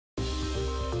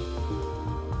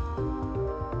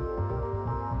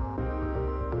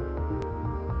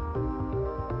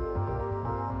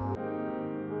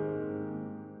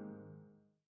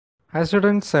Hi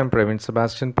students, I'm Praveen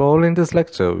Sebastian Paul. In this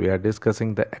lecture, we are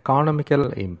discussing the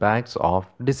economical impacts of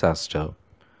disaster.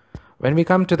 When we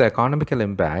come to the economical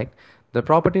impact, the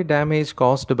property damage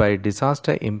caused by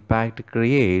disaster impact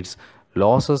creates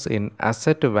losses in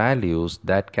asset values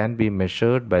that can be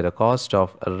measured by the cost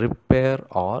of repair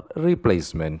or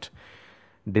replacement.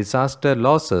 Disaster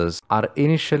losses are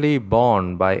initially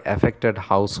borne by affected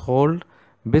household,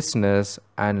 business,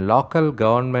 and local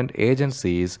government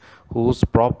agencies whose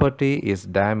property is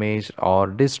damaged or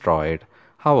destroyed.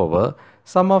 However,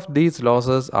 some of these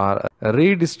losses are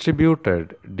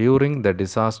redistributed during the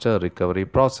disaster recovery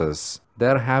process.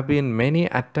 There have been many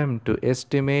attempts to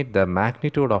estimate the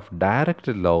magnitude of direct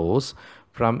loss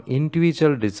from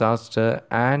individual disaster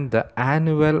and the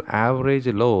annual average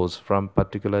loss from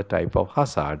particular type of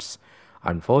hazards.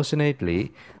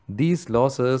 Unfortunately, these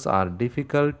losses are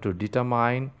difficult to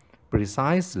determine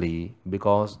precisely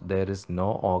because there is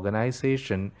no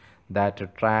organization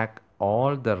that track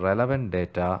all the relevant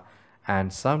data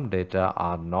and some data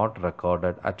are not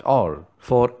recorded at all.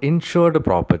 For insured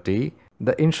property,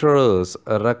 the insurers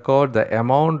record the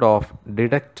amount of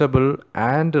deductible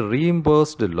and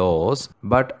reimbursed loss,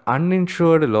 but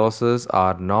uninsured losses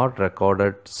are not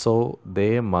recorded, so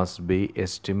they must be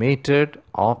estimated,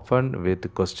 often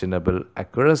with questionable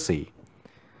accuracy.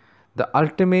 The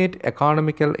ultimate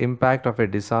economical impact of a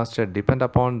disaster depends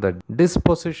upon the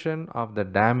disposition of the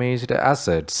damaged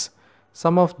assets.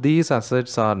 Some of these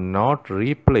assets are not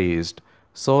replaced,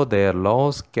 so their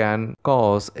loss can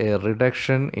cause a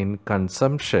reduction in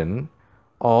consumption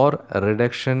or a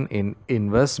reduction in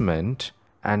investment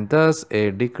and thus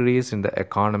a decrease in the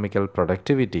economical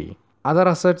productivity. Other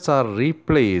assets are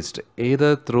replaced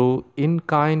either through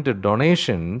in-kind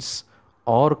donations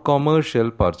or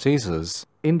commercial purchases.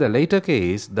 In the later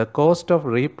case, the cost of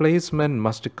replacement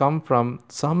must come from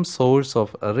some source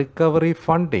of recovery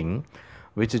funding,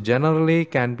 which generally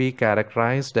can be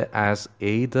characterized as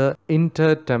either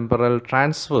intertemporal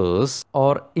transfers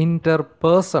or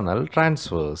interpersonal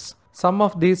transfers. Some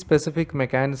of these specific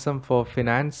mechanisms for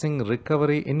financing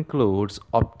recovery includes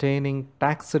obtaining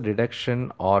tax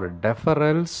deduction or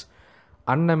deferrals,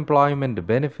 unemployment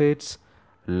benefits,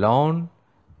 loan,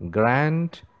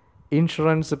 grant,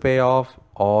 insurance payoff,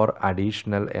 or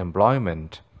additional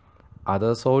employment.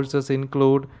 Other sources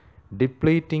include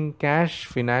depleting cash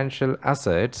financial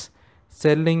assets,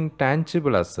 selling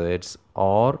tangible assets,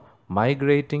 or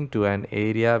migrating to an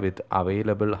area with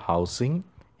available housing,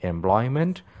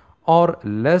 employment, or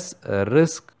less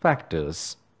risk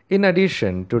factors. In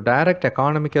addition to direct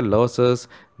economical losses,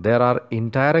 there are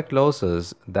indirect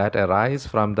losses that arise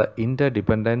from the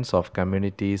interdependence of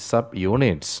community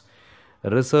subunits.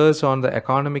 Research on the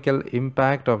economical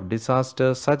impact of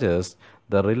disaster suggests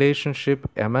the relationship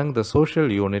among the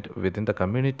social unit within the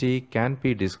community can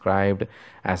be described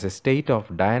as a state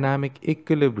of dynamic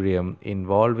equilibrium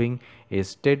involving a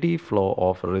steady flow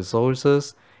of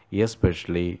resources,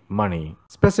 especially money.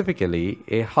 Specifically,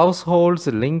 a household's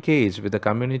linkage with the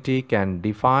community can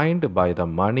be defined by the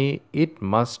money it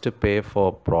must pay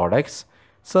for products,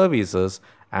 services,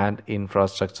 and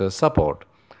infrastructure support.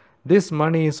 This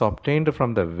money is obtained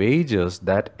from the wages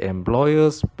that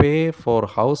employers pay for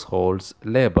households'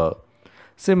 labor.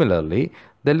 Similarly,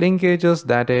 the linkages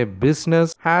that a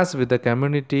business has with the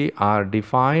community are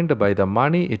defined by the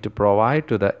money it provides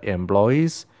to the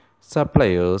employees,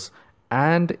 suppliers,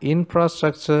 and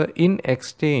infrastructure in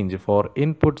exchange for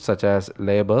inputs such as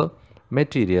labor,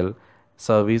 material,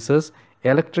 services,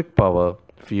 electric power,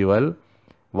 fuel,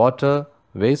 water,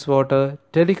 wastewater,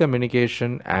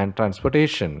 telecommunication, and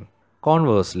transportation.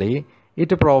 Conversely,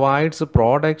 it provides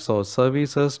products or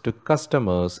services to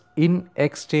customers in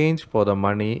exchange for the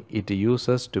money it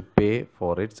uses to pay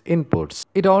for its inputs.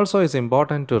 It also is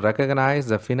important to recognize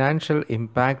the financial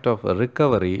impact of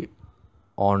recovery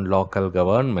on local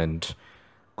government.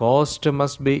 Cost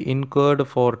must be incurred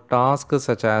for tasks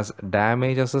such as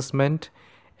damage assessment,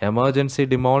 emergency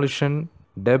demolition,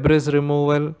 debris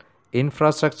removal,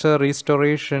 infrastructure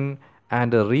restoration,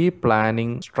 and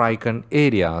replanning stricken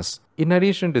areas. In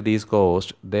addition to these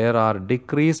costs, there are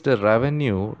decreased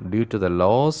revenue due to the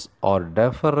loss or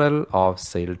deferral of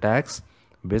sale tax,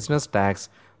 business tax,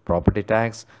 property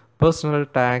tax, personal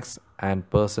tax, and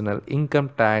personal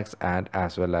income tax, and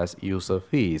as well as user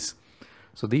fees.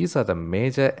 So these are the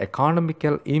major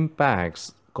economical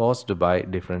impacts caused by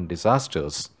different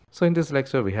disasters. So in this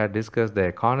lecture, we had discussed the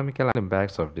economical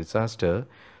impacts of disaster.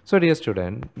 So dear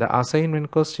student, the assignment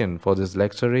question for this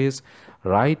lecture is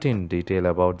write in detail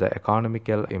about the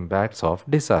economical impacts of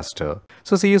disaster.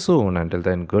 So see you soon. Until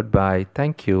then, goodbye.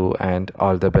 Thank you and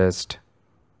all the best.